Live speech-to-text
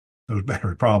those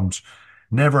battery problems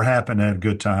never happen at a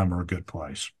good time or a good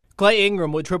place. Clay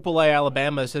Ingram with AAA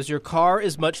Alabama says your car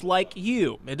is much like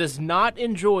you. It does not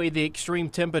enjoy the extreme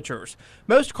temperatures.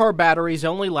 Most car batteries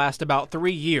only last about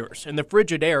 3 years, and the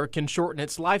frigid air can shorten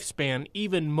its lifespan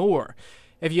even more.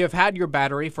 If you have had your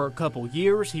battery for a couple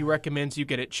years, he recommends you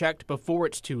get it checked before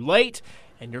it's too late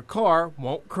and your car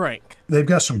won't crank. They've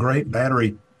got some great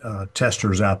battery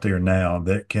testers out there now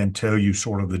that can tell you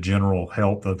sort of the general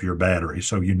health of your battery.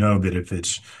 So you know that if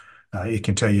it's it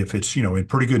can tell you if it's, in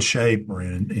pretty good shape or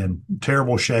in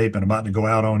terrible shape and about to go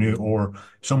out on you or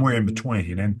somewhere in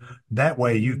between. And that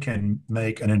way you can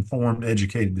make an informed,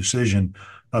 educated decision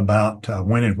about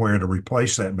when and where to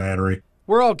replace that battery.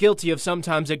 We're all guilty of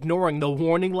sometimes ignoring the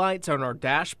warning lights on our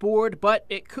dashboard, but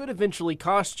it could eventually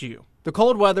cost you. The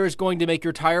cold weather is going to make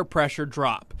your tire pressure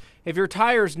drop. If your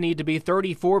tires need to be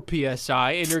 34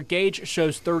 psi and your gauge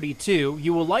shows 32,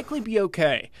 you will likely be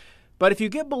okay. But if you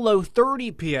get below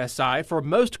 30 psi for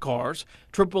most cars,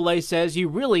 AAA says you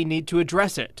really need to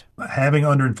address it. Having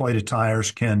underinflated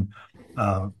tires can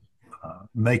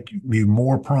make you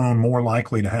more prone, more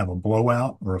likely to have a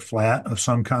blowout or a flat of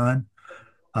some kind.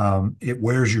 It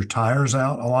wears your tires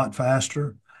out a lot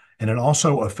faster, and it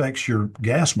also affects your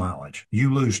gas mileage.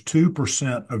 You lose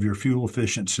 2% of your fuel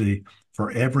efficiency for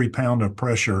every pound of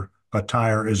pressure a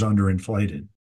tire is underinflated.